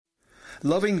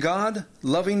Loving God,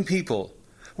 loving people.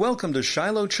 Welcome to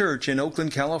Shiloh Church in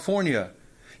Oakland, California.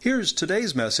 Here's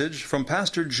today's message from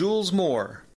Pastor Jules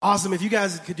Moore. Awesome. If you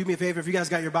guys could do me a favor, if you guys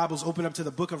got your Bibles, open up to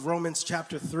the book of Romans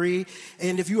chapter 3.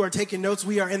 And if you are taking notes,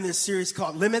 we are in this series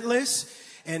called Limitless.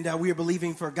 And we are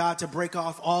believing for God to break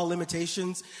off all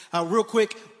limitations. Real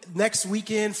quick, next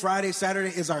weekend, Friday, Saturday,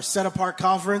 is our Set Apart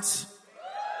Conference.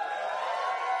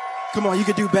 Come on, you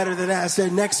could do better than that. I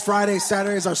said next Friday,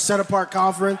 Saturday is our Set Apart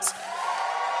Conference.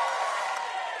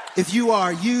 If you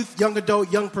are youth, young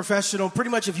adult, young professional, pretty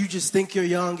much if you just think you're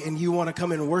young and you want to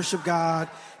come and worship God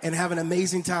and have an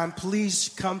amazing time, please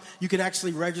come. You can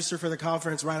actually register for the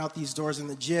conference right out these doors in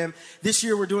the gym. This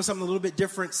year, we're doing something a little bit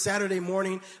different. Saturday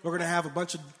morning, we're going to have a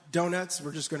bunch of donuts.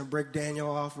 We're just going to break Daniel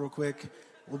off real quick.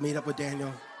 We'll meet up with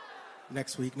Daniel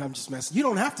next week. No, I'm just messing. You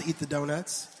don't have to eat the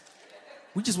donuts.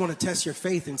 We just want to test your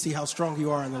faith and see how strong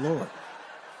you are in the Lord.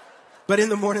 But in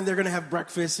the morning, they're going to have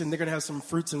breakfast, and they're going to have some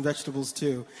fruits and vegetables,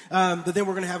 too. But then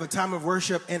we're going to have a time of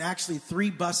worship, and actually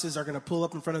 3 buses are going to pull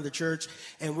up in front of the church,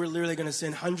 and we're literally going to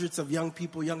send hundreds of young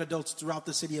people, young adults throughout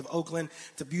the city of Oakland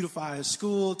to beautify a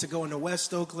school, to go into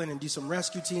West Oakland and do some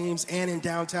rescue teams, and in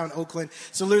downtown Oakland.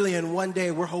 So literally in one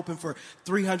day, we're hoping for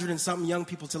 300 and something young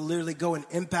people to literally go and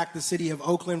impact the city of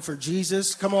Oakland for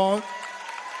Jesus. Come on.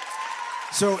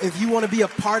 So if you want to be a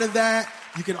part of that,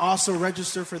 you can also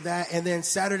register for that. And then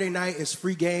Saturday night is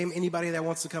free game. Anybody that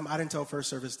wants to come, I didn't tell first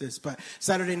service this, but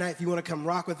Saturday night, if you want to come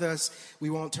rock with us, we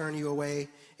won't turn you away,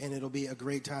 and it'll be a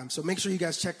great time. So make sure you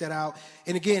guys check that out.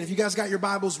 And again, if you guys got your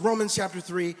Bibles, Romans chapter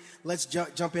 3, let's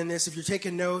jump in this. If you're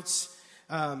taking notes,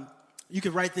 you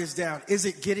can write this down. Is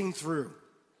it getting through?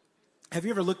 Have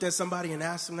you ever looked at somebody and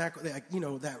asked them that,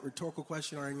 that rhetorical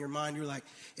question, or in your mind, you're like,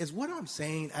 is what I'm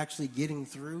saying actually getting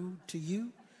through to you?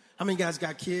 How many guys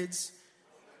got kids?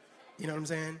 You know what I'm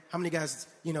saying? How many guys,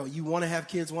 you want to have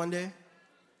kids one day?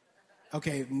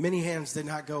 Okay, many hands did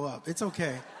not go up. It's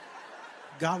okay.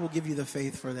 God will give you the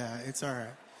faith for that. It's all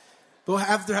right. But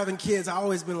after having kids, I've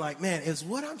always been like, man, is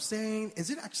what I'm saying, is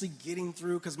it actually getting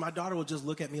through? Because my daughter will just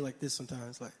look at me like this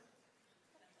sometimes, like,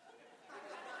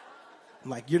 I'm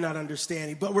like, you're not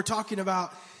understanding. But we're talking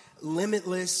about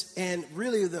limitless, and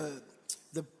really the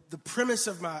premise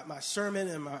of my sermon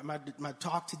and my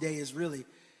talk today is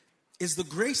the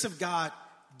grace of God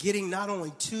getting not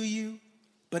only to you,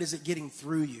 but is it getting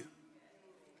through you?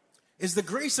 Is the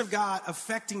grace of God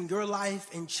affecting your life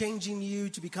and changing you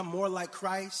to become more like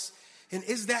Christ? And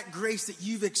is that grace that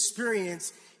you've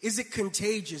experienced, is it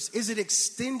contagious? Is it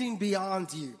extending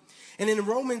beyond you? And in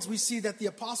Romans, we see that the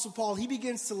Apostle Paul, he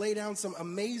begins to lay down some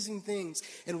amazing things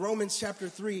in Romans chapter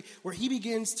 3, where he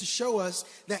begins to show us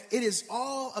that it is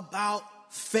all about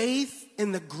faith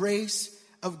in the grace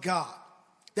of God.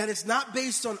 That it's not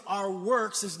based on our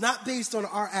works, it's not based on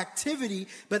our activity,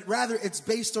 but rather it's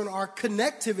based on our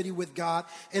connectivity with God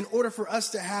in order for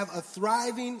us to have a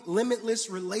thriving, limitless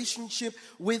relationship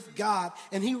with God.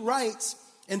 And he writes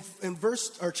in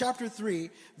chapter 3,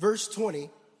 verse 20,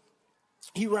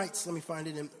 he writes, let me find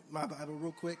it in my Bible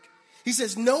real quick. He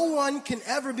says, no one can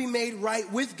ever be made right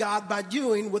with God by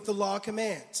doing what the law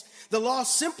commands. The law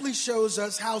simply shows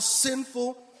us how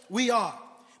sinful we are.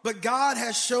 But God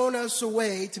has shown us a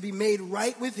way to be made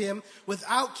right with him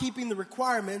without keeping the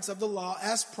requirements of the law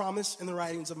as promised in the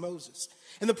writings of Moses.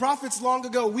 And the prophets long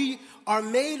ago, we are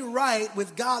made right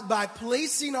with God by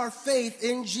placing our faith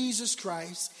in Jesus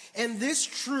Christ. And this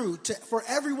true for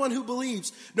everyone who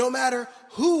believes, no matter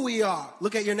who we are.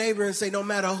 Look at your neighbor and say, no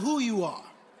matter who you are.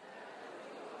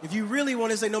 If you really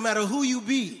want to say, no matter who you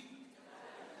be.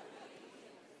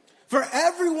 For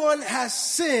everyone has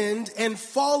sinned and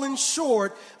fallen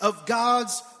short of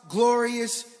God's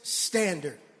glorious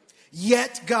standard.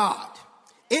 Yet God,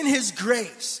 in his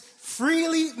grace,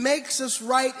 freely makes us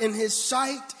right in his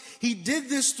sight. He did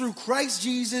this through Christ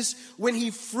Jesus when he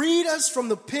freed us from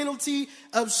the penalty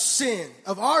of sin,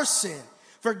 of our sin.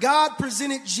 For God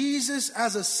presented Jesus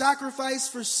as a sacrifice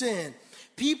for sin.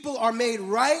 People are made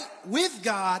right with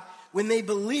God when they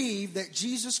believe that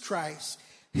Jesus Christ,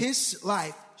 his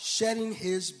life, shedding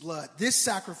his blood. This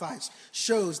sacrifice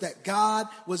shows that God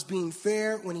was being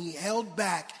fair when he held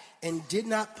back and did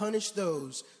not punish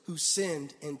those who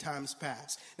sinned in times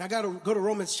past. Now I got to go to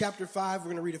Romans chapter 5. We're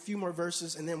going to read a few more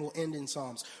verses and then we'll end in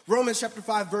Psalms. Romans chapter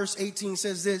 5 verse 18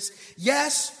 says this,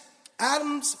 yes,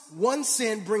 Adam's one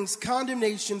sin brings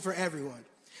condemnation for everyone.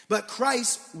 But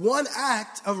Christ's one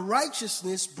act of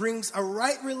righteousness brings a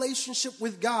right relationship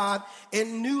with God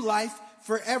and new life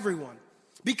for everyone.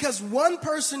 Because one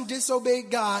person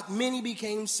disobeyed God, many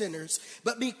became sinners.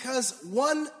 But because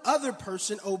one other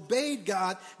person obeyed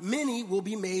God, many will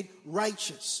be made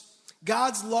righteous.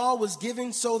 God's law was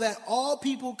given so that all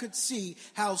people could see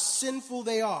how sinful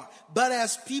they are. But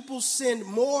as people sinned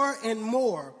more and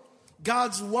more,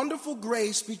 God's wonderful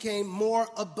grace became more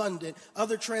abundant.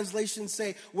 Other translations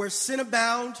say, where sin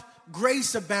abound,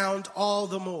 grace abound all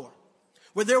the more.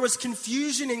 Where there was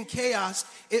confusion and chaos,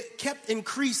 it kept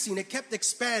increasing, it kept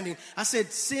expanding. I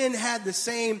said sin had the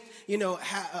same,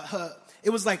 it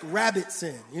was like rabbit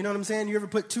sin. You know what I'm saying? You ever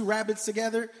put two rabbits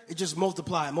together? It just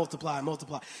multiply.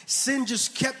 Sin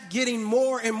just kept getting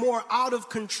more and more out of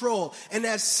control. And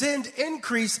as sin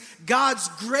increased, God's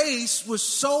grace was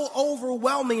so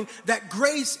overwhelming that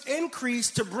grace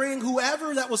increased to bring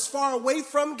whoever that was far away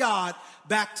from God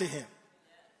back to him.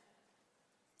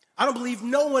 I don't believe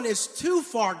no one is too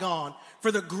far gone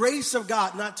for the grace of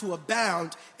God not to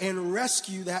abound and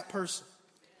rescue that person.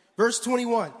 Verse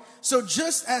 21. So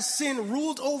just as sin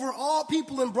ruled over all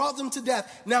people and brought them to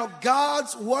death, now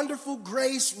God's wonderful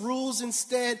grace rules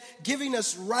instead, giving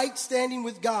us right standing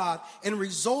with God and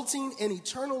resulting in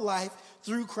eternal life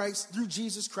through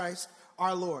Jesus Christ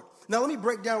our Lord. Now let me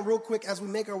break down real quick as we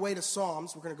make our way to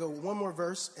Psalms. We're going to go one more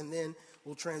verse and then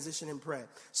we'll transition and pray.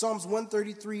 Psalms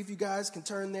 133, if you guys can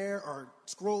turn there or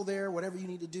scroll there, whatever you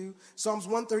need to do. Psalms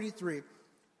 133.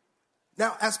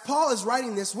 Now, as Paul is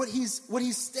writing this, what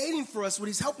he's stating for us, what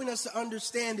he's helping us to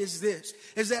understand is this,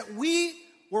 is that we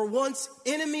were once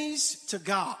enemies to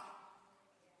God.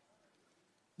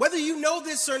 Whether you know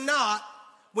this or not,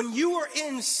 when you were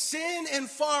in sin and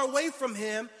far away from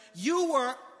him, you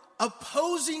were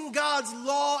opposing God's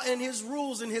law and his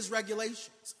rules and his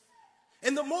regulations.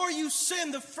 And the more you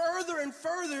sin, the further and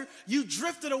further you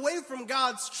drifted away from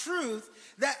God's truth.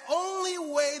 That only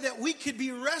way that we could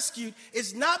be rescued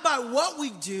is not by what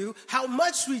we do, how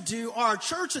much we do, or our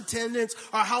church attendance,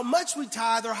 or how much we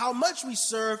tithe, or how much we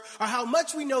serve, or how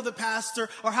much we know the pastor,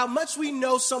 or how much we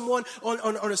know someone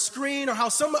on a screen, or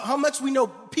how much we know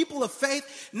people of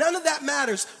faith. None of that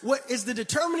matters. What is the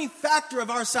determining factor of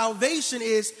our salvation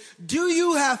is, do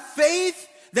you have faith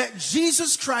that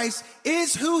Jesus Christ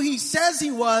is who he says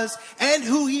he was and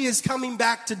who he is coming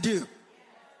back to do?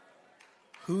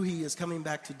 Who he is coming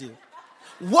back to do.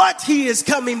 What he is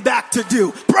coming back to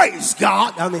do. Praise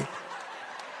God.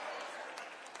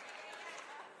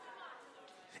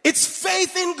 It's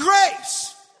faith in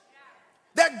grace.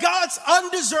 That God's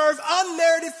undeserved,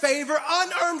 unmerited favor,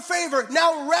 unearned favor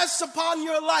now rests upon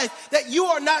your life. That you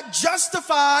are not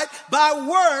justified by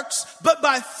works, but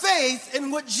by faith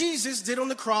in what Jesus did on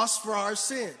the cross for our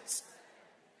sins.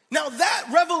 Now that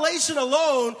revelation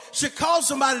alone should cause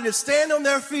somebody to stand on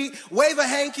their feet, wave a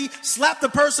hanky, slap the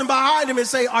person behind him and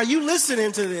say, are you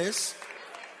listening to this?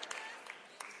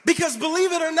 Because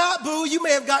believe it or not, boo, you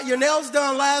may have got your nails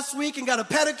done last week and got a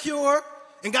pedicure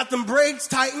and got them braids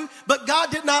tightened, but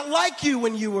God did not like you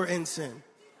when you were in sin.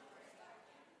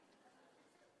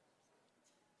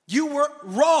 You were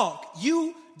wrong.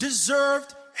 You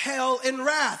deserved hell and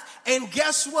wrath. And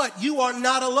guess what? You are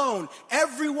not alone.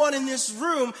 Everyone in this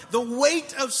room, the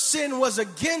weight of sin was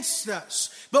against us.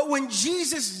 But when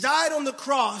Jesus died on the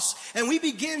cross and we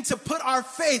begin to put our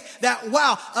faith that,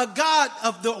 wow, a God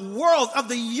of the world, of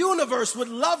the universe would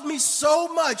love me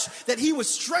so much that he would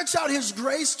stretch out his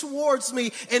grace towards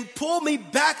me and pull me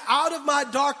back out of my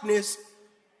darkness,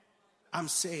 I'm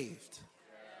saved.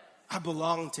 I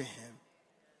belong to him.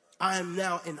 I am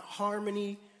now in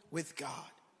harmony with God.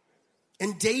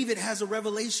 And David has a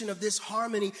revelation of this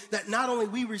harmony that not only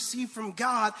we receive from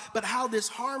God, but how this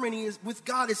harmony is with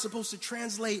God is supposed to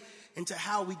translate into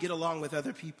how we get along with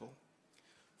other people.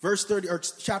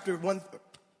 Chapter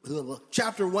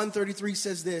 133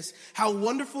 says this, how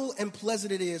wonderful and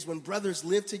pleasant it is when brothers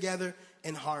live together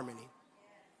in harmony.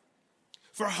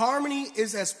 For harmony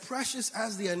is as precious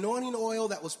as the anointing oil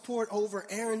that was poured over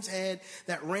Aaron's head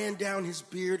that ran down his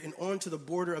beard and onto the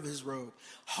border of his robe.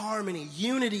 Harmony,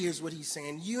 unity is what he's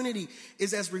saying. Unity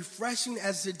is as refreshing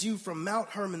as the dew from Mount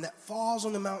Hermon that falls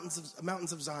on the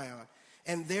mountains of Zion.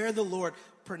 And there the Lord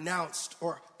pronounced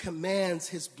or commands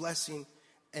his blessing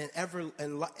and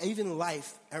even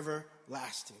life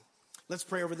everlasting. Let's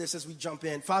pray over this as we jump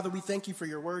in. Father, we thank you for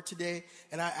your word today.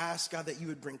 And I ask, God, that you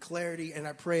would bring clarity. And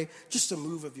I pray just a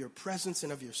move of your presence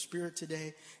and of your spirit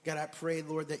today. God, I pray,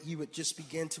 Lord, that you would just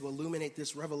begin to illuminate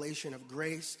this revelation of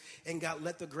grace. And God,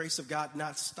 let the grace of God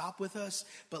not stop with us,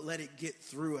 but let it get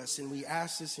through us. And we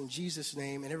ask this in Jesus'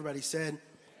 name. And everybody said,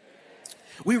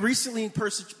 We recently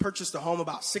purchased a home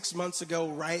about 6 months ago,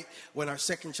 right when our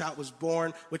second child was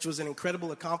born, which was an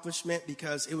incredible accomplishment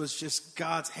because it was just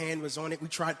God's hand was on it. We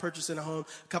tried purchasing a home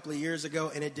a couple of years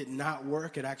ago, and it did not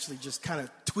work. It actually just kind of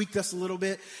tweaked us a little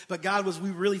bit. But we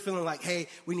really feeling like, hey,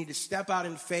 we need to step out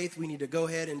in faith. We need to go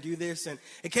ahead and do this. And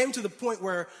it came to the point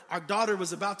where our daughter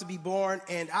was about to be born,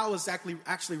 and I was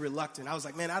actually reluctant. I was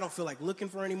like, man, I don't feel like looking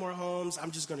for any more homes.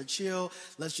 I'm just going to chill.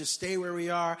 Let's just stay where we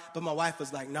are. But my wife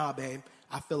was like, nah, babe.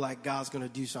 I feel like God's going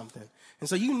to do something. And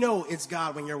so you know it's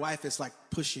God when your wife is like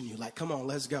pushing you, like, come on,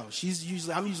 let's go.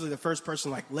 I'm usually the first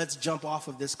person like, let's jump off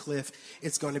of this cliff.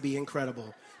 It's going to be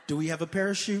incredible. Do we have a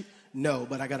parachute? No,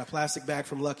 but I got a plastic bag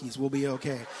from Lucky's. We'll be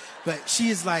okay. But she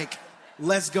is like,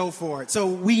 let's go for it. So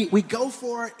we go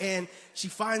for it, and she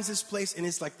finds this place, and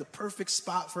it's like the perfect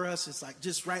spot for us. It's like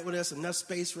just right with us, enough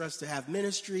space for us to have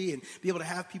ministry and be able to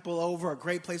have people over, a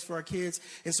great place for our kids.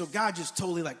 And so God just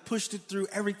totally like pushed it through.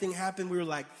 Everything happened. We were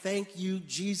like, thank you,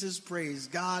 Jesus, praise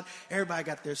God. Everybody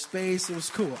got their space. It was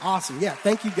cool. Awesome. Yeah,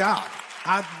 thank you, God.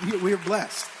 We're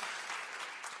blessed.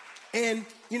 And,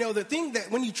 the thing that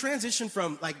when you transition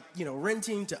from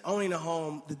renting to owning a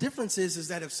home, the difference is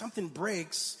that if something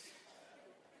breaks,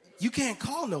 you can't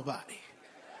call nobody.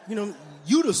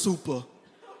 You the super.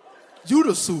 You're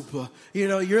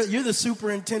the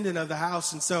superintendent of the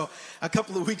house. And so a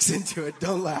couple of weeks into it,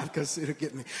 don't laugh because it'll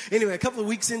get me. Anyway, a couple of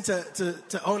weeks into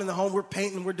owning the home, we're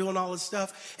painting, we're doing all this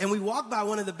stuff. And we walk by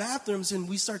one of the bathrooms and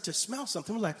we start to smell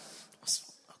something. We're like,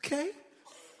 okay.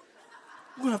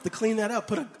 We're going to have to clean that up,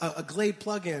 put a Glade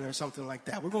plug in or something like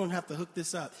that. We're going to have to hook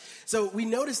this up. So we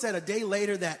noticed that a day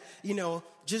later that,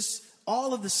 just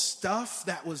all of the stuff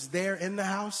that was there in the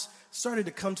house started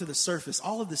to come to the surface.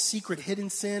 All of the secret hidden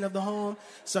sin of the home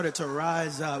started to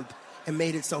rise up and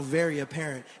made itself very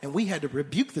apparent. And we had to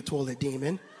rebuke the toilet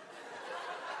demon.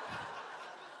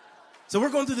 So we're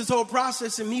going through this whole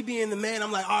process, and me being the man,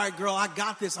 I'm like, all right, girl, I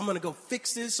got this. I'm going to go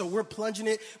fix this. So we're plunging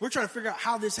it. We're trying to figure out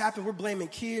how this happened. We're blaming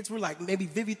kids. We're like, maybe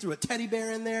Vivi threw a teddy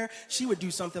bear in there. She would do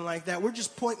something like that. We're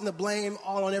just pointing the blame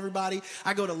all on everybody.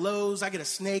 I go to Lowe's. I get a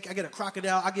snake. I get a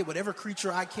crocodile. I get whatever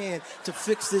creature I can to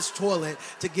fix this toilet,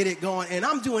 to get it going. And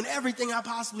I'm doing everything I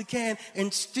possibly can,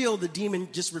 and still the demon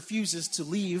just refuses to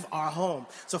leave our home.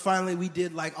 So finally we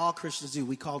did like all Christians do.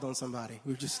 We called on somebody.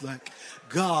 We were just like,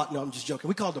 God. No, I'm just joking.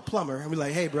 We called the plumber. And we're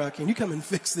like, hey, bro, can you come and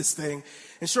fix this thing?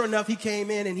 And sure enough, he came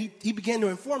in and he began to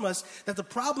inform us that the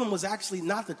problem was actually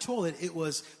not the toilet. It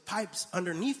was pipes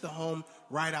underneath the home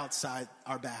right outside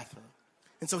our bathroom.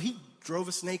 And so he drove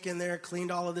a snake in there, cleaned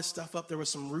all of this stuff up. There were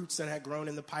some roots that had grown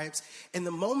in the pipes. And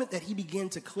the moment that he began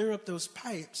to clear up those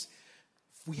pipes,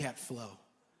 we had flow.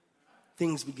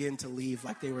 Things began to leave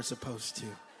like they were supposed to.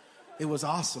 It was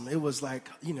awesome. It was like,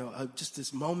 just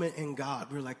this moment in God.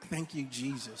 We were like, thank you,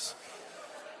 Jesus.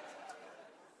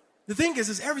 The thing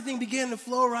is everything began to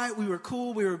flow right. We were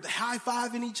cool. We were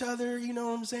high-fiving each other. You know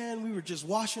what I'm saying? We were just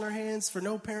washing our hands for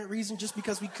no apparent reason, just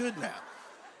because we could now.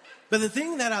 But the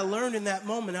thing that I learned in that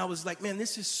moment, I was like, man,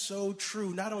 this is so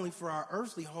true, not only for our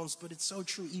earthly homes, but it's so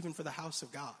true even for the house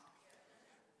of God.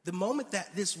 The moment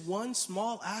that this one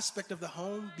small aspect of the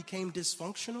home became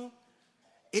dysfunctional,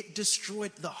 it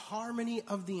destroyed the harmony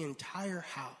of the entire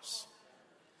house.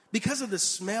 Because of the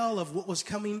smell of what was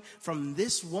coming from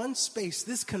this one space,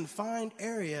 this confined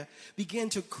area began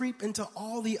to creep into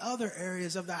all the other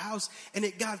areas of the house, and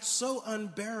it got so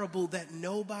unbearable that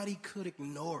nobody could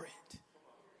ignore it.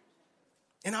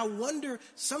 And I wonder,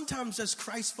 sometimes as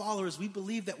Christ followers, we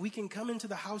believe that we can come into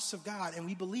the house of God, and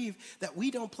we believe that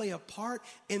we don't play a part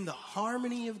in the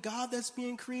harmony of God that's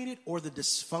being created or the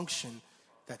dysfunction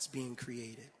that's being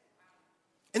created.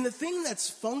 And the thing that's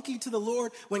funky to the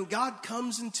Lord, when God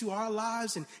comes into our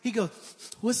lives and he goes,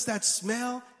 what's that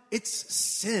smell? It's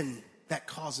sin that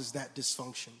causes that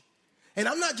dysfunction. And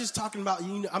I'm not just talking about,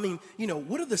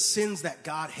 what are the sins that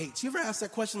God hates? You ever ask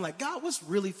that question like, God, what's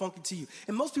really funky to you?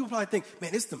 And most people probably think,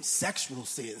 man, it's them sexual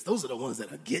sins. Those are the ones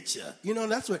that'll get you. And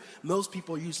that's what most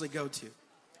people usually go to.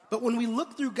 But when we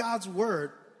look through God's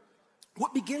word,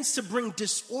 what begins to bring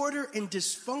disorder and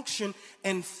dysfunction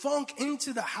and funk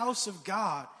into the house of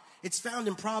God, it's found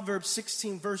in Proverbs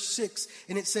 16, verse 6,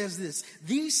 and it says this: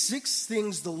 these 6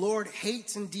 things the Lord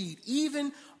hates indeed,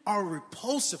 even are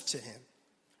repulsive to him.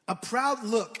 A proud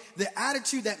look, the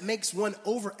attitude that makes one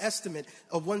overestimate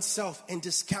of oneself and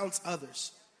discounts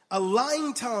others. A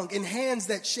lying tongue and hands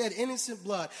that shed innocent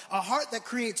blood. A heart that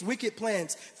creates wicked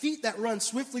plans. Feet that run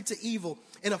swiftly to evil.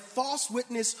 And a false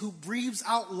witness who breathes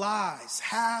out lies,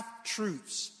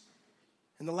 half-truths.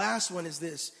 And the last one is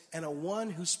this: and a one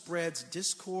who spreads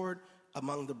discord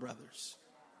among the brothers.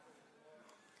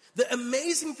 The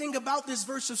amazing thing about this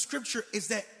verse of scripture is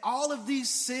that all of these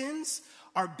sins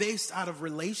are based out of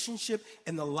relationship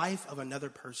and the life of another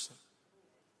person.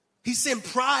 He's saying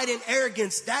pride and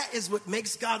arrogance, that is what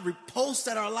makes God repulsed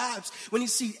at our lives. When you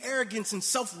see arrogance and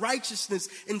self-righteousness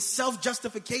and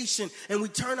self-justification, and we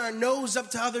turn our nose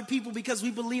up to other people because we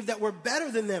believe that we're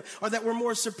better than them or that we're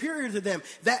more superior to them.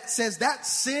 That says that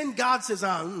sin, God says,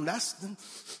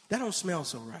 that don't smell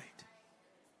so right.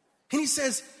 And he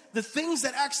says, the things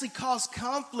that actually cause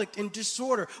conflict and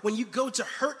disorder, when you go to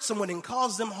hurt someone and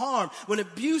cause them harm, when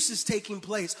abuse is taking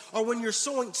place, or when you're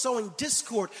sowing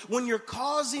discord, when you're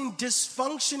causing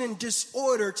dysfunction and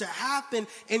disorder to happen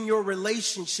in your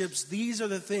relationships, these are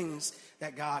the things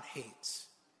that God hates.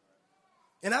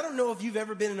 And I don't know if you've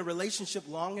ever been in a relationship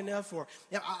long enough, or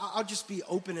I'll just be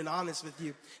open and honest with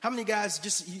you. How many guys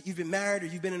you've been married or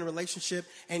you've been in a relationship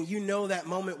and you know that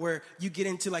moment where you get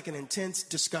into like an intense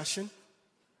discussion?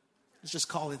 Let's just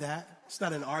call it that. It's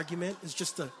not an argument. It's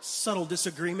just a subtle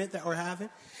disagreement that we're having.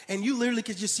 And you literally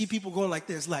could just see people going like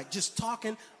this, like just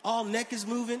talking, all neck is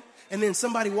moving, and then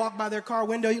somebody walk by their car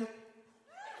window, you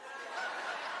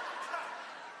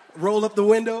roll up the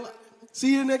window,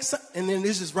 see you next time, and then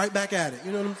it's just right back at it.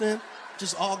 You know what I'm saying?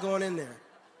 Just all going in there.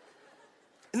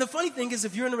 And the funny thing is,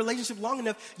 if you're in a relationship long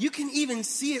enough, you can even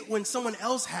see it when someone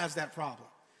else has that problem.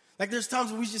 Like there's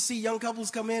times when we just see young couples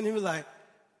come in and we're like,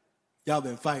 y'all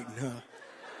been fighting, huh?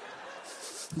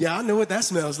 Yeah, I know what that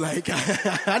smells like.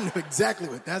 I know exactly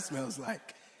what that smells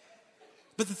like.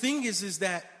 But the thing is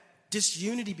that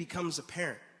disunity becomes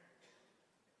apparent.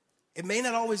 It may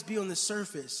not always be on the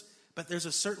surface, but there's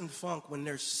a certain funk when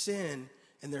there's sin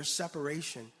and there's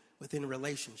separation within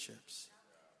relationships.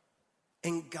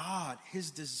 And God, his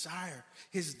desire,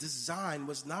 his design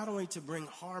was not only to bring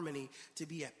harmony, to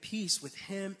be at peace with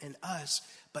him and us,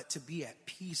 but to be at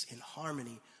peace and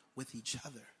harmony with each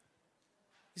other.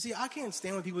 You see, I can't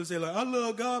stand when people say, like, I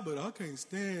love God, but I can't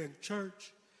stand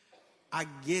church. I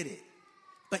get it.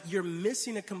 But you're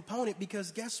missing a component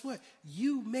because guess what?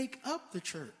 You make up the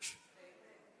church.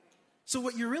 So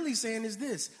what you're really saying is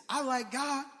this: I like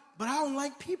God, but I don't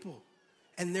like people.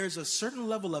 And there's a certain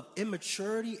level of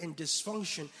immaturity and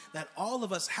dysfunction that all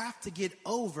of us have to get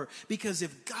over, because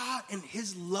if God and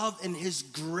his love and his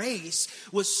grace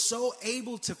was so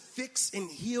able to fix and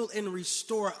heal and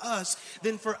restore us,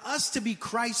 then for us to be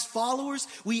Christ followers,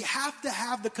 we have to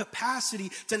have the capacity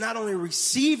to not only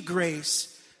receive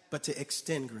grace, but to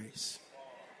extend grace.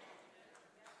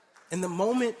 And the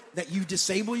moment that you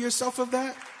disable yourself of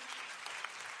that,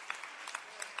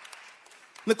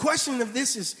 the question of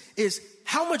this is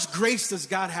how much grace does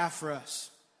God have for us?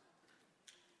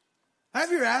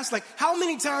 Have you ever asked, like, how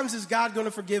many times is God going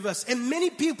to forgive us? And many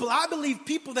people, I believe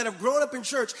people that have grown up in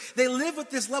church, they live with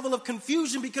this level of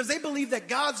confusion because they believe that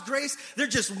God's grace, they're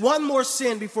just one more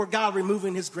sin before God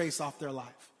removing his grace off their life.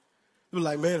 They're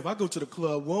like, man, if I go to the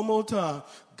club one more time,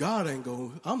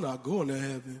 I'm not going to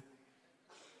heaven.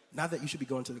 Not that you should be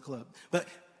going to the club, but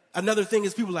another thing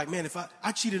is people are like, man, if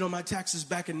I cheated on my taxes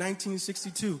back in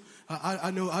 1962,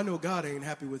 I know God ain't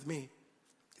happy with me.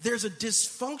 There's a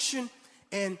dysfunction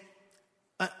and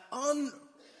an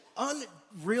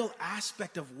unreal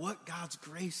aspect of what God's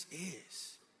grace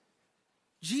is.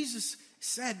 Jesus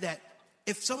said that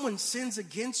if someone sins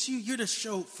against you, you're to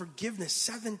show forgiveness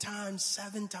 7 times,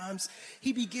 7 times.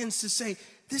 He begins to say,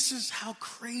 this is how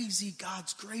crazy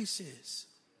God's grace is.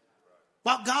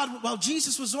 While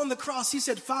Jesus was on the cross, he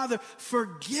said, Father,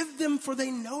 forgive them, for they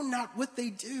know not what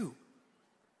they do.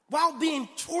 While being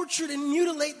tortured and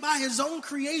mutilated by his own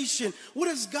creation, what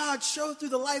does God show through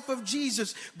the life of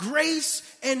Jesus? Grace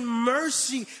and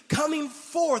mercy coming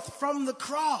forth from the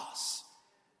cross.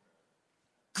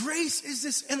 Grace is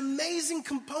this an amazing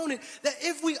component that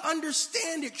if we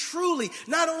understand it truly,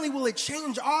 not only will it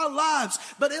change our lives,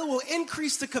 but it will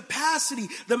increase the capacity,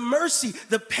 the mercy,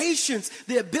 the patience,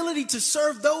 the ability to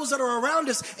serve those that are around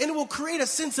us, and it will create a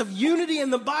sense of unity in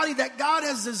the body that God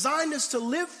has designed us to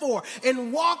live for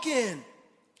and walk in.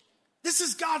 This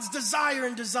is God's desire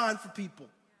and design for people.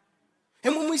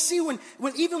 And when we see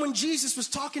even when Jesus was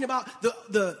talking about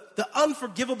the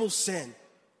unforgivable sin,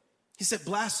 he said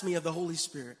blasphemy of the Holy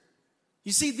Spirit.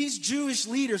 You see, these Jewish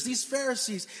leaders, these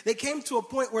Pharisees, they came to a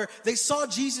point where they saw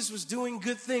Jesus was doing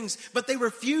good things, but they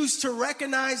refused to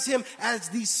recognize him as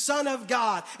the Son of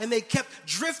God. And they kept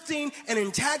drifting and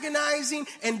antagonizing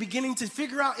and beginning to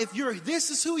figure out if this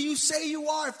is who you say you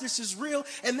are, if this is real.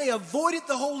 And they avoided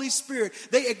the Holy Spirit.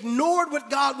 They ignored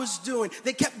what God was doing.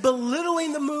 They kept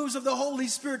belittling the moves of the Holy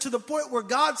Spirit to the point where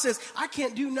God says, I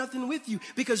can't do nothing with you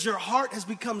because your heart has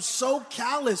become so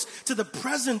callous to the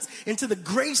presence and to the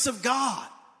grace of God.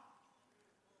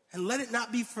 And let it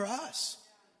not be for us.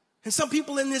 And some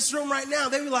people in this room right now,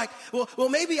 they be like, well,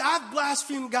 maybe I've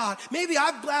blasphemed God. Maybe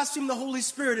I've blasphemed the Holy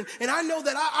Spirit. And I know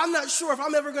that I'm not sure if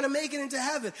I'm ever going to make it into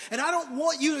heaven. And I don't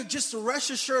want you to just rest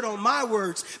assured on my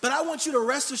words, but I want you to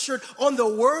rest assured on the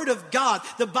word of God.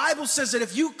 The Bible says that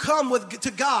if you come to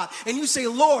God and you say,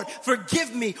 Lord,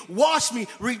 forgive me, wash me,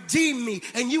 redeem me,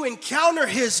 and you encounter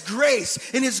his grace,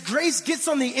 and his grace gets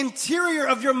on the interior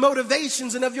of your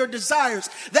motivations and of your desires,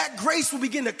 that grace will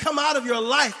begin to come out of your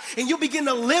life, and you'll begin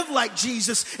to live like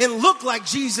Jesus and look like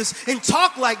Jesus and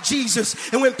talk like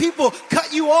Jesus. And when people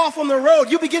cut you off on the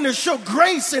road, you begin to show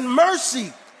grace and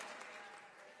mercy.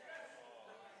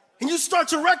 And you start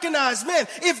to recognize, man,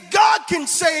 if God can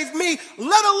save me,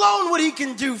 let alone what he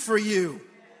can do for you.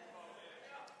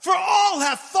 For all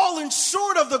have fallen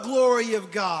short of the glory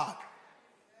of God.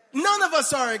 None of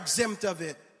us are exempt of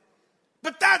it.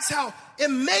 But that's how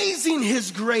amazing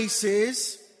his grace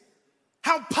is,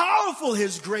 how powerful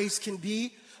his grace can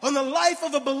be on the life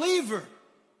of a believer.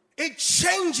 It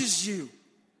changes you.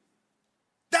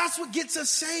 That's what gets us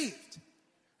saved.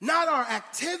 Not our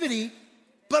activity,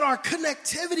 but our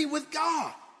connectivity with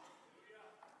God.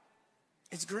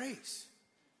 It's grace.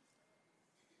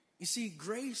 You see,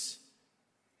 grace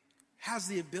has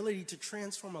the ability to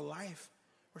transform a life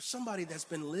where somebody that's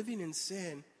been living in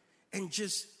sin and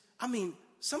just,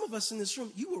 some of us in this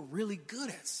room, you were really good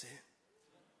at sin.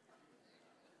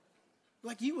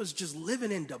 Like you was just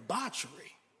living in debauchery.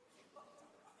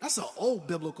 That's an old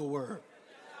biblical word.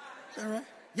 All right?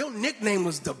 Your nickname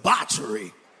was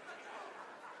debauchery.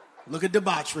 Look at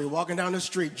debauchery, walking down the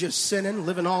street, just sinning,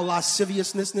 living all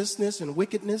lasciviousness and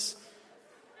wickedness.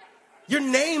 Your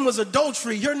name was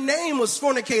adultery. Your name was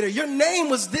fornicator. Your name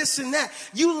was this and that.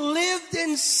 You lived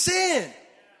in sin.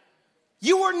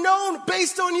 You were known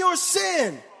based on your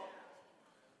sin.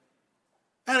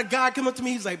 I had a guy come up to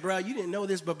me, he's like, bro, you didn't know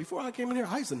this, but before I came in here,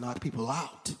 I used to knock people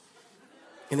out.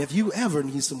 And if you ever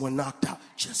need someone knocked out,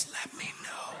 just let me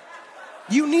know.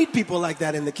 You need people like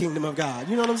that in the kingdom of God.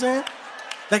 You know what I'm saying?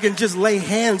 That can just lay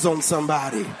hands on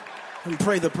somebody and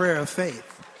pray the prayer of faith.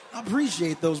 I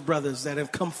appreciate those brothers that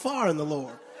have come far in the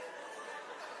Lord.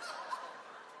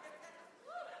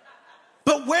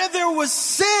 But where there was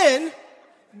sin,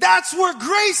 that's where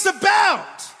grace abound.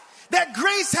 That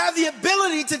grace had the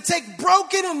ability to take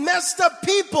broken and messed up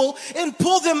people and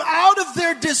pull them out of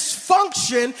their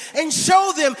dysfunction and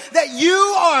show them that you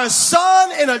are a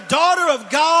son and a daughter of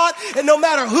God. And no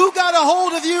matter who got a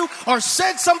hold of you or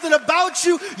said something about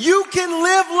you, you can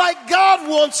live like God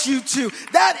wants you to.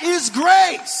 That is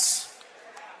grace.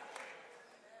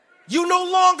 You no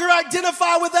longer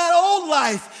identify with that old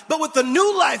life, but with the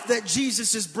new life that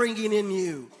Jesus is bringing in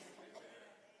you.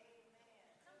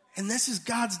 And this is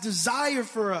God's desire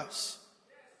for us.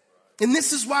 And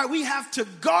this is why we have to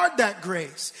guard that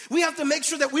grace. We have to make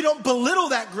sure that we don't belittle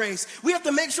that grace. We have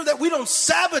to make sure that we don't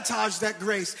sabotage that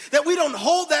grace, that we don't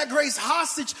hold that grace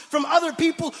hostage from other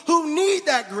people who need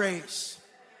that grace.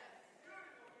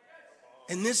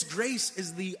 And this grace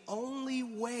is the only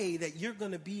way that you're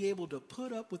going to be able to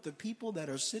put up with the people that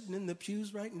are sitting in the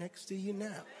pews right next to you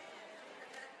now.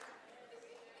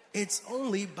 It's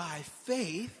only by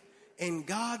faith in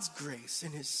God's grace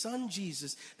and his son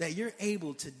Jesus that you're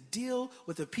able to deal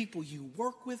with the people you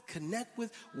work with, connect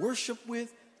with, worship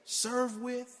with, serve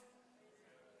with.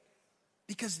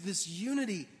 Because this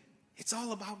unity, it's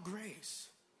all about grace.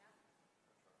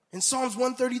 In Psalms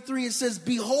 133, it says,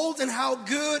 behold and how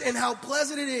good and how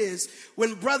pleasant it is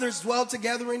when brothers dwell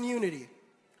together in unity.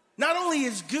 Not only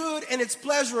is good and it's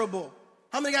pleasurable.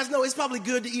 How many guys know it's probably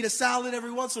good to eat a salad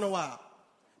every once in a while,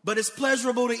 but it's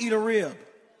pleasurable to eat a rib.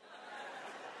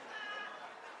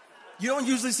 You don't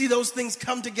usually see those things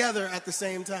come together at the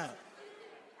same time.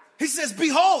 He says,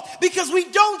 behold, because we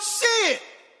don't see it.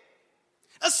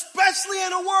 Especially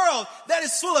in a world that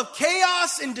is full of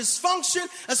chaos and dysfunction,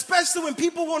 especially when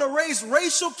people want to raise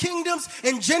racial kingdoms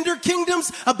and gender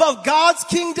kingdoms above God's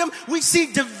kingdom. We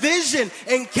see division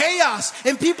and chaos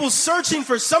and people searching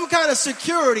for some kind of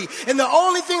security. And the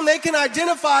only thing they can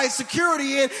identify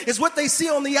security in is what they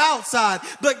see on the outside.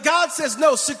 But God says,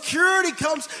 no, security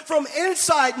comes from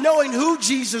inside, knowing who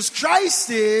Jesus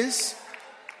Christ is.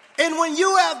 And when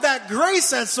you have that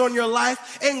grace that's on your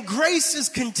life, and grace is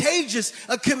contagious,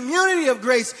 a community of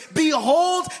grace,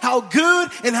 behold how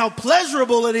good and how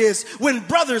pleasurable it is when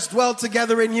brothers dwell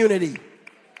together in unity.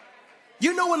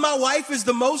 You know when my wife is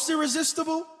the most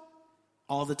irresistible?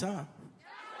 All the time.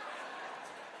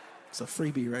 It's a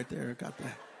freebie right there. Got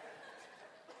that.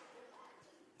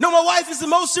 No, my wife is the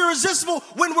most irresistible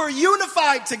when we're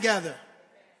unified together.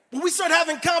 When we start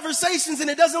having conversations and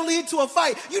it doesn't lead to a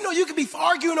fight. You know, you could be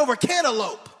arguing over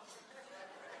cantaloupe.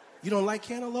 You don't like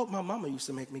cantaloupe? My mama used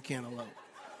to make me cantaloupe.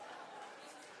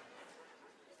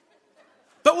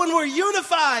 But when we're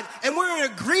unified and we're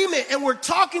in agreement and we're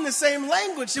talking the same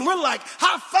language and we're like,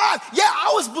 high five. Yeah,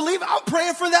 I was believing. I'm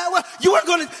praying for that one. You weren't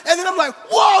going to. And then I'm like,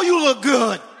 whoa, you look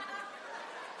good.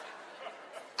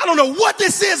 I don't know what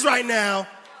this is right now.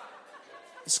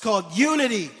 It's called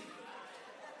unity.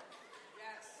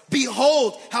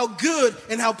 Behold how good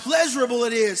and how pleasurable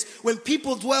it is when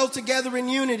people dwell together in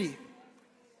unity.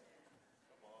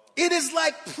 It is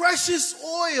like precious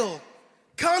oil,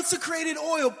 consecrated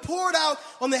oil poured out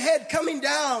on the head, coming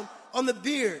down on the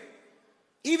beard,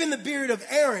 even the beard of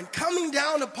Aaron, coming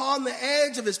down upon the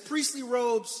edge of his priestly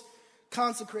robes,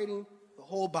 consecrating the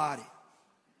whole body.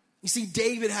 You see,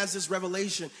 David has this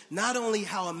revelation, not only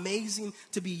how amazing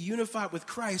to be unified with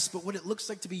Christ, but what it looks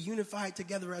like to be unified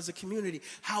together as a community,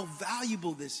 how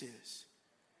valuable this is.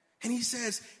 And he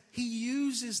says, he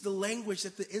uses the language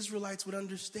that the Israelites would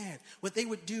understand. What they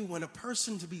would do when a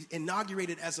person to be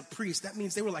inaugurated as a priest, that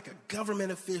means they were like a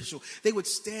government official. They would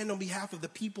stand on behalf of the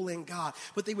people and God.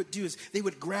 What they would do is they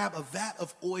would grab a vat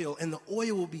of oil, and the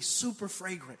oil would be super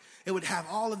fragrant. It would have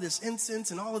all of this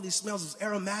incense and all of these smells. It was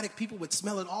aromatic. People would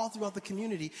smell it all throughout the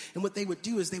community. And what they would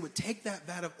do is they would take that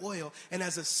vat of oil, and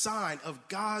as a sign of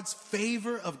God's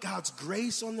favor, of God's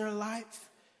grace on their life,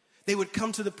 they would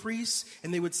come to the priests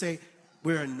and they would say,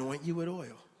 we're anoint you with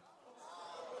oil.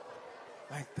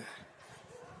 Like that.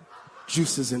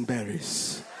 Juices and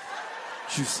berries.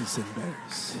 Juices and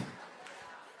berries.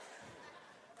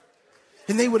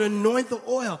 And they would anoint the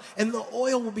oil. And the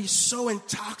oil would be so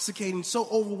intoxicating, so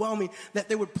overwhelming, that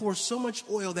they would pour so much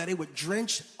oil that it would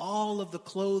drench all of the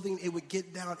clothing. It would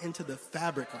get down into the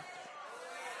fabric.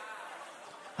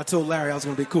 I told Larry I was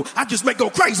going to be cool. I just may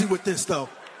go crazy with this, though.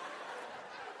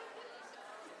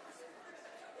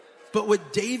 But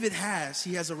what David has,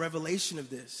 he has a revelation of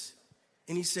this.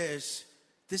 And he says,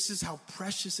 this is how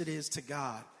precious it is to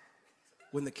God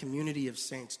when the community of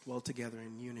saints dwell together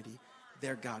in unity.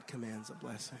 Their God commands a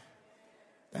blessing.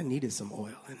 I needed some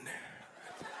oil in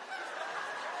there.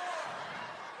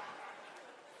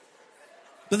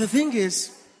 But the thing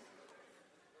is,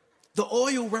 the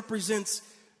oil represents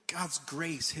God's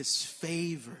grace, his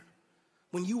favor.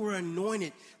 When you were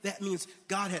anointed, that means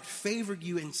God had favored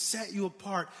you and set you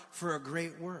apart for a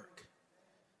great work.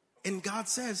 And God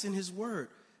says in his word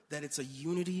that it's a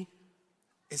unity,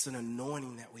 it's an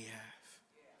anointing that we have.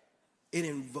 It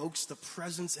invokes the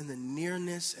presence and the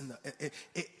nearness, and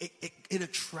it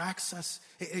attracts us.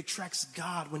 It attracts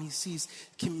God when he sees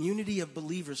community of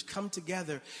believers come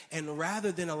together, and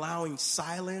rather than allowing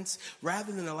silence,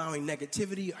 rather than allowing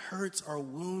negativity, hurts, or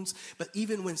wounds, but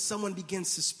even when someone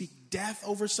begins to speak death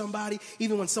over somebody,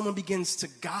 even when someone begins to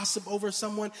gossip over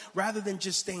someone, rather than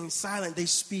just staying silent, they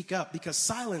speak up, because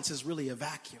silence is really a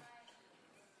vacuum.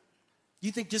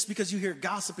 You think just because you hear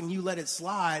gossip and you let it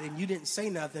slide and you didn't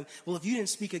say nothing, well, if you didn't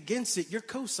speak against it, you're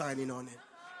co-signing on it.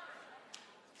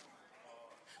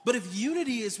 But if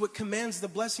unity is what commands the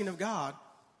blessing of God,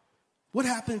 what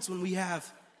happens when we have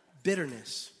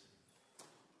bitterness?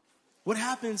 What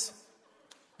happens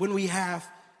when we have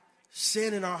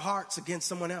sin in our hearts against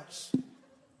someone else?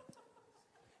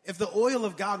 If the oil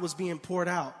of God was being poured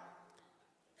out,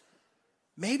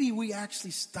 maybe we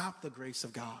actually stop the grace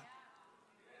of God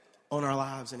on our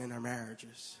lives and in our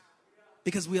marriages,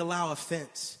 because we allow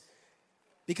offense,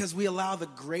 because we allow the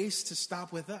grace to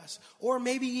stop with us. Or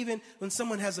maybe even when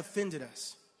someone has offended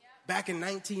us back in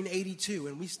 1982,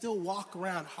 and we still walk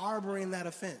around harboring that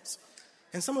offense.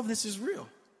 And some of this is real.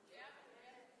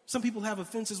 Some people have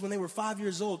offenses when they were 5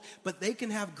 years old, but they can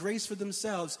have grace for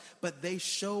themselves, but they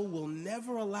will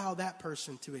never allow that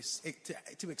person to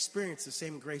experience the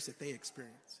same grace that they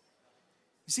experience.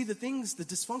 You see, the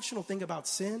dysfunctional thing about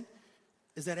sin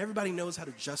is that everybody knows how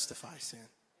to justify sin.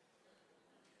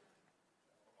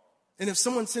 And if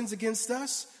someone sins against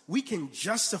us, we can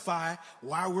justify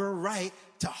why we're right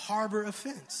to harbor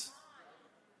offense.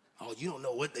 Oh, you don't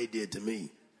know what they did to me.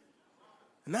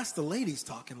 And that's the ladies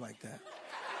talking like that.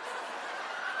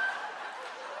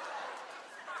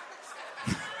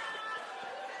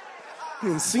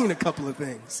 You've seen a couple of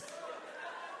things.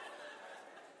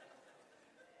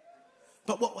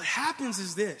 But what happens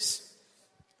is this.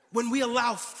 When we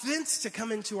allow offense to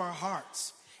come into our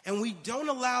hearts, and we don't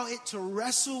allow it to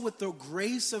wrestle with the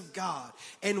grace of God,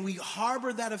 and we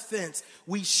harbor that offense,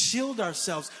 we shield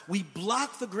ourselves, we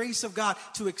block the grace of God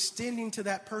to extending to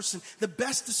that person. The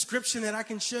best description that I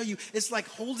can show you is like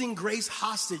holding grace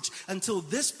hostage until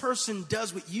this person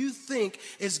does what you think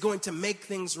is going to make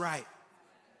things right.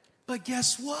 But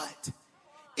guess what?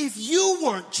 If you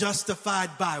weren't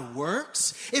justified by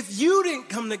works, if you didn't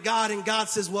come to God and God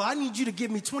says, well, I need you to give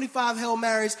me 25 Hail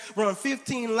Marys, run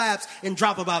 15 laps, and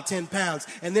drop about 10 pounds,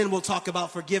 and then we'll talk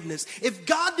about forgiveness. If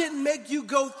God didn't make you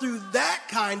go through that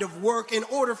kind of work in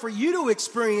order for you to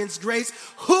experience grace,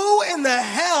 who in the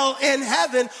hell in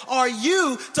heaven are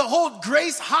you to hold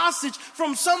grace hostage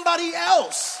from somebody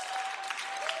else?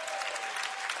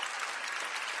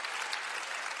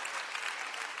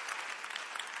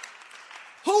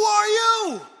 Who are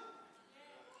you?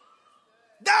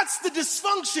 That's the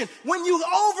dysfunction. When you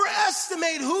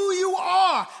overestimate who you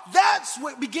are, that's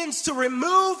what begins to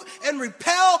remove and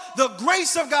repel the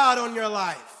grace of God on your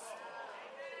life.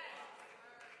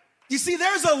 You see,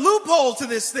 there's a loophole to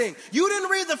this thing. You didn't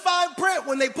read the fine print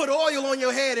when they put oil on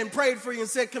your head and prayed for you and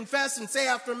said, confess and say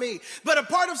after me. But a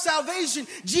part of salvation,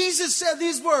 Jesus said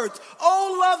these words,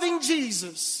 oh, loving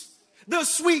Jesus, the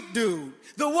sweet dude,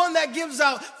 the one that gives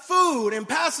out food and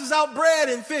passes out bread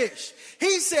and fish.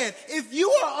 He said, if you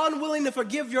are unwilling to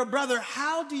forgive your brother,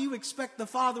 how do you expect the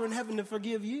Father in heaven to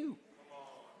forgive you?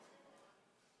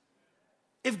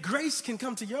 If grace can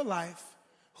come to your life,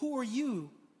 who are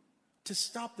you to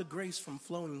stop the grace from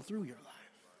flowing through your life?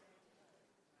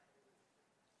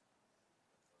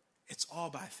 It's all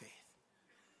by faith.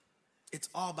 It's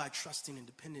all by trusting and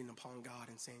depending upon God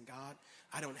and saying, God,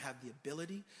 I don't have the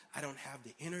ability, I don't have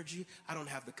the energy, I don't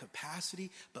have the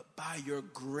capacity, but by your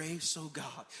grace, oh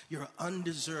God, your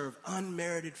undeserved,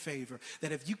 unmerited favor,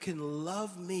 that if you can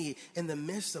love me in the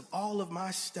midst of all of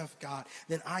my stuff, God,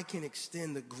 then I can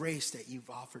extend the grace that you've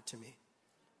offered to me.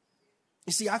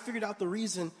 You see, I figured out the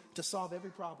reason to solve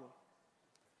every problem.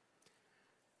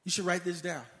 You should write this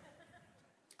down.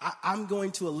 I'm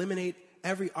going to eliminate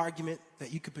every argument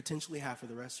that you could potentially have for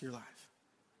the rest of your life.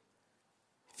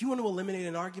 If you want to eliminate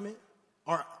an argument,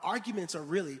 or arguments are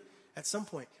really, at some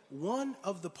point, one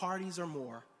of the parties or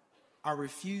more are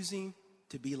refusing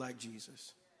to be like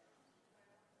Jesus.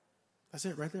 That's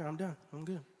it right there. I'm done. I'm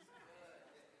good.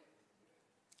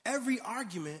 Every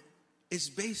argument is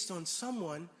based on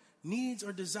someone needs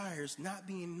or desires not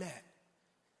being met.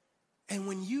 And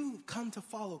when you come to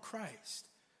follow Christ,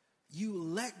 you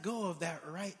let go of that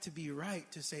right to be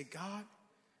right, to say, God,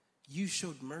 you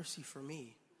showed mercy for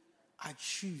me. I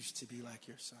choose to be like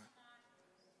your son.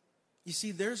 You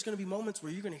see, there's going to be moments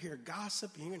where you're going to hear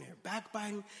gossip, and you're going to hear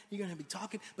backbiting, you're going to be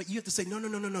talking, but you have to say, no,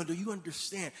 do you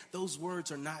understand? Those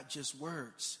words are not just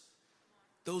words.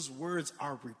 Those words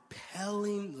are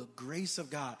repelling the grace of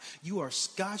God. You are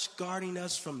scotch guarding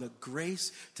us from the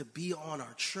grace to be on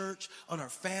our church, on our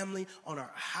family, on our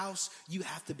house. You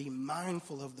have to be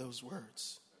mindful of those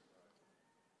words.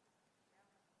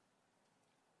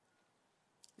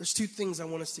 There's two things I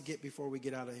want us to get before we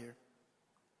get out of here.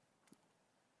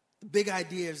 The big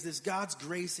idea is this: God's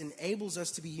grace enables us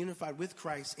to be unified with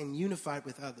Christ and unified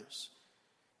with others.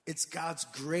 It's God's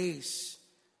grace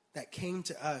that came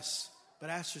to us. But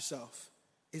ask yourself,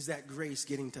 is that grace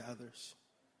getting to others?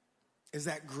 Is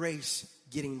that grace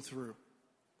getting through?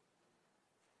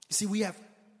 You see, we have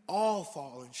all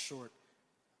fallen short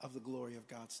of the glory of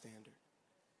God's standard.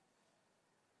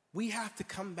 We have to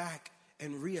come back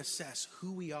and reassess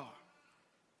who we are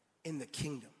in the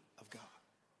kingdom of God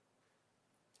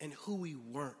and who we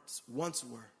once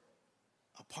were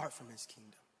apart from his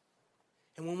kingdom.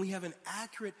 And when we have an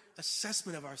accurate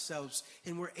assessment of ourselves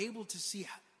and we're able to see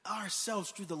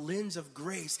ourselves through the lens of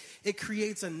grace, it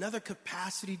creates another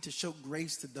capacity to show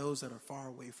grace to those that are far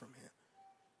away from him.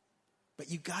 But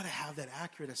you got to have that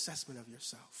accurate assessment of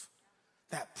yourself.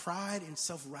 That pride and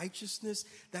self-righteousness,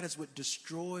 that is what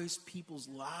destroys people's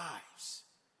lives,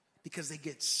 because they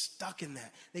get stuck in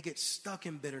that. They get stuck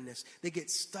in bitterness. They get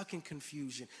stuck in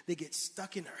confusion. They get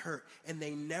stuck in hurt, and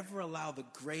they never allow the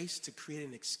grace to create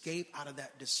an escape out of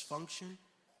that dysfunction.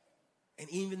 And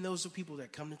even those are people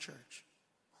that come to church.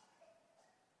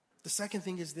 The second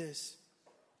thing is this: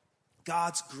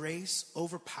 God's grace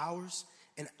overpowers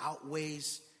and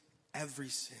outweighs every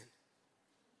sin.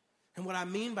 And what I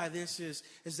mean by this is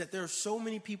that there are so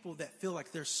many people that feel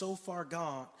like they're so far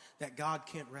gone that God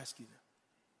can't rescue them.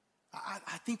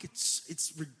 I think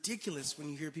it's ridiculous when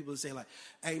you hear people say like,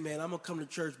 hey man, I'm going to come to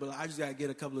church, but I just got to get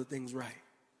a couple of things right.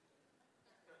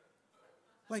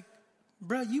 Like,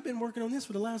 bro, you've been working on this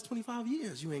for the last 25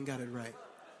 years. You ain't got it right.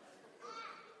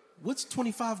 What's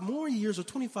 25 more years or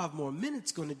 25 more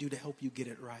minutes going to do to help you get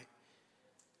it right?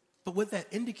 But what that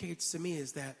indicates to me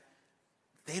is that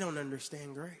they don't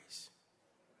understand grace.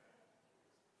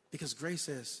 Because grace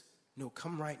says, no,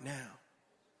 come right now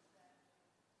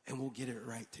and we'll get it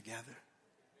right together.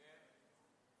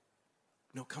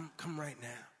 No, come right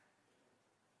now.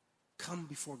 Come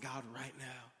before God right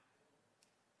now.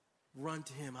 Run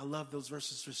to him. I love those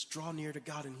verses. Just draw near to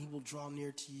God and he will draw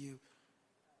near to you.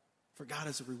 For God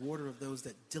is a rewarder of those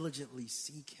that diligently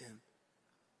seek him.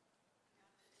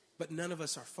 But none of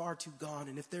us are far too gone.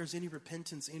 And if there's any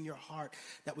repentance in your heart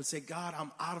that would say, God,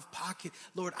 I'm out of pocket.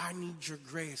 Lord, I need your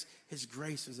grace. His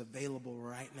grace is available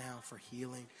right now for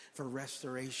healing, for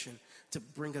restoration, to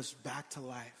bring us back to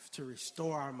life, to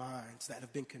restore our minds that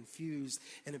have been confused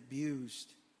and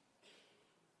abused.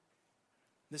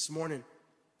 This morning,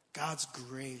 God's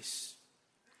grace,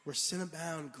 where sin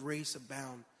abound, grace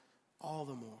abound all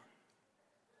the more.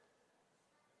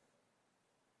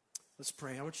 Let's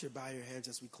pray. I want you to bow your heads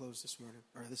as we close this morning,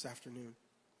 or this afternoon.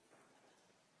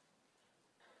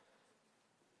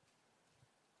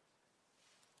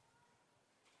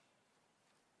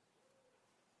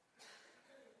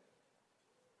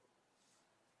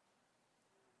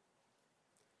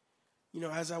 You know,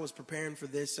 as I was preparing for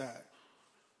this, I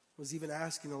was even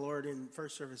asking the Lord in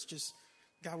first service, just,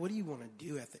 God, what do you want to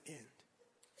do at the end?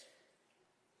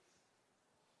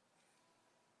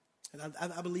 And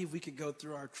I believe we could go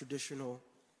through our traditional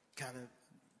kind of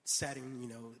setting, you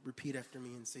know, repeat after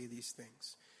me and say these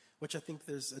things, which I think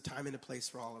there's a time and a place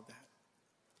for all of that.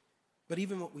 But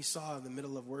even what we saw in the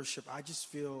middle of worship, I just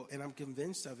feel, and I'm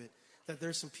convinced of it, that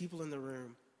there's some people in the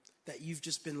room that you've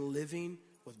just been living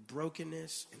with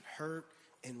brokenness and hurt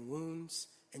and wounds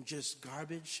and just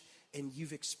garbage, and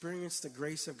you've experienced the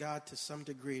grace of God to some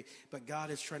degree, but God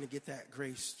is trying to get that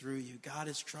grace through you. God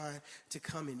is trying to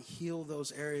come and heal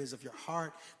those areas of your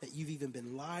heart that you've even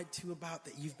been lied to about,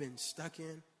 that you've been stuck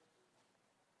in.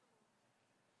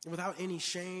 Without any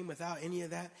shame, without any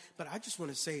of that. But I just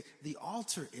want to say the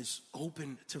altar is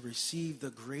open to receive the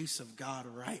grace of God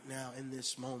right now in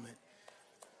this moment.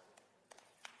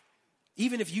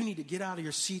 Even if you need to get out of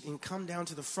your seat and come down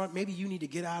to the front, maybe you need to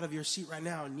get out of your seat right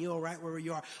now and kneel right where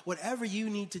you are. Whatever you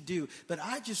need to do. But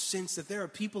I just sense that there are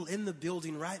people in the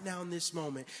building right now in this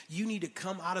moment. You need to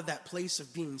come out of that place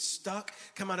of being stuck,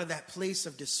 come out of that place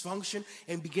of dysfunction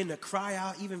and begin to cry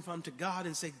out even unto God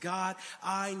and say, God,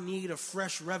 I need a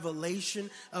fresh revelation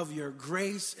of your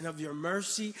grace and of your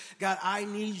mercy. God, I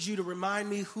need you to remind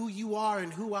me who you are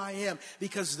and who I am,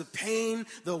 because the pain,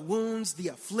 the wounds, the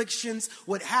afflictions,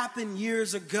 what happened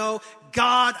years ago,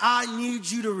 God, I need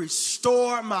you to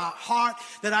restore my heart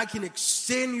that I can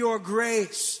extend your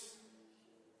grace.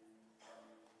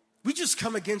 We just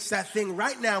come against that thing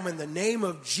right now in the name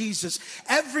of Jesus.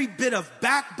 Every bit of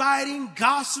backbiting,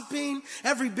 gossiping,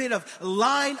 every bit of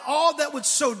lying, all that would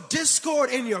sow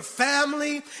discord in your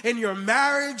family, in your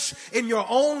marriage, in your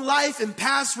own life, in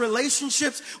past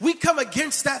relationships. We come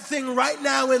against that thing right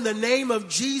now in the name of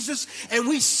Jesus, and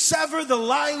we sever the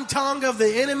lying tongue of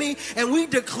the enemy, and we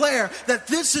declare that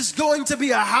this is going to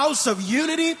be a house of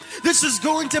unity. This is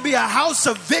going to be a house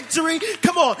of victory.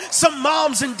 Come on, some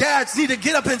moms and dads need to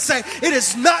get up and say, it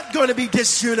is not going to be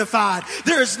disunified.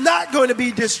 There is not going to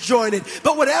be disjointed.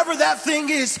 But whatever that thing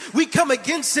is, we come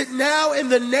against it now in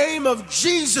the name of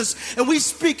Jesus. And we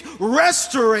speak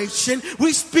restoration.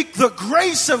 We speak the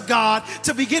grace of God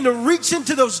to begin to reach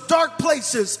into those dark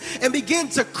places and begin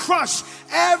to crush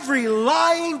every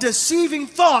lying, deceiving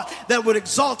thought that would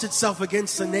exalt itself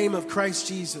against the name of Christ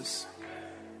Jesus.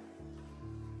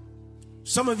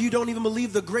 Some of you don't even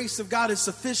believe the grace of God is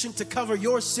sufficient to cover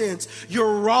your sins.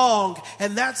 You're wrong.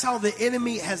 And that's how the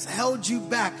enemy has held you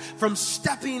back from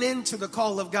stepping into the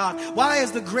call of God. Why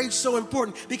is the grace so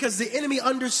important? Because the enemy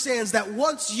understands that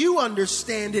once you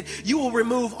understand it, you will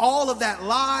remove all of that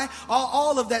lie,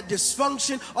 all of that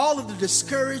dysfunction, all of the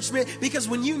discouragement. Because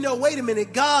when you know, wait a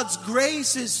minute, God's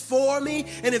grace is for me.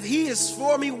 And if he is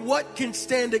for me, what can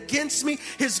stand against me?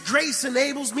 His grace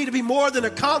enables me to be more than a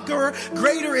conqueror.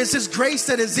 Greater is his grace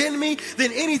that is in me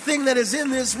than anything that is in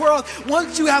this world.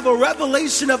 Once you have a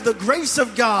revelation of the grace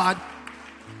of God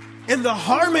and the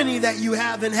harmony that you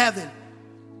have in heaven,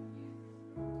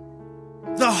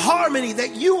 the harmony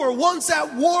that you were once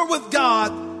at war with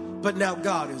God, but now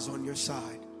God is on your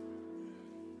side.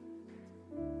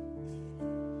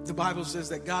 The Bible says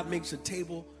that God makes a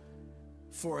table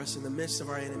for us in the midst of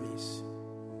our enemies.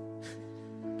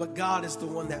 But God is the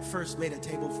one that first made a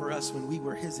table for us when we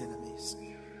were his enemies.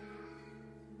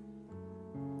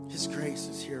 His grace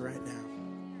is here right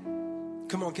now.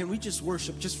 Come on, can we just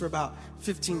worship just for about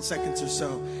 15 seconds or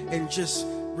so and just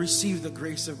receive the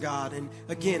grace of God? And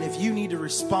again, if you need to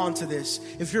respond to this,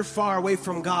 if you're far away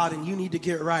from God and you need to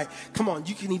get right, come on,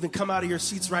 you can even come out of your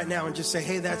seats right now and just say,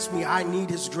 hey, that's me. I need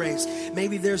his grace.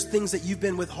 Maybe there's things that you've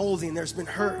been withholding. There's been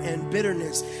hurt and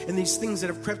bitterness and these things that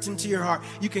have crept into your heart.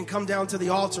 You can come down to the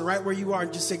altar right where you are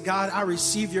and just say, God, I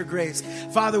receive your grace.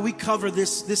 Father, we cover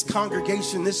this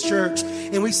congregation, this church,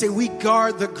 and we say we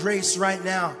guard the grace right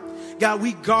now. God,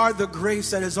 we guard the grace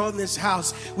that is on this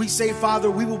house. We say, Father,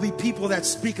 we will be people that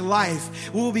speak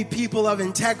life. We will be people of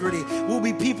integrity. We will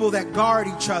be people that guard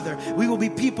each other. We will be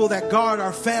people that guard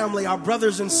our family, our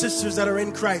brothers and sisters that are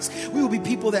in Christ. We will be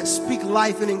people that speak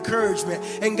life and encouragement.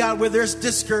 And God, where there's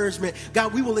discouragement,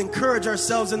 God, we will encourage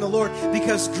ourselves in the Lord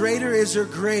because greater is your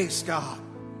grace, God.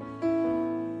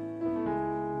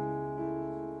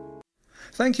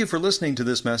 Thank you for listening to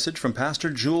this message from Pastor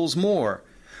Jules Moore.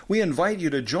 We invite you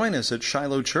to join us at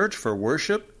Shiloh Church for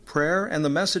worship, prayer, and the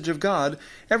message of God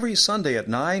every Sunday at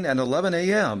 9 and 11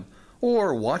 a.m.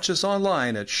 or watch us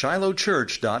online at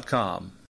shilohchurch.com.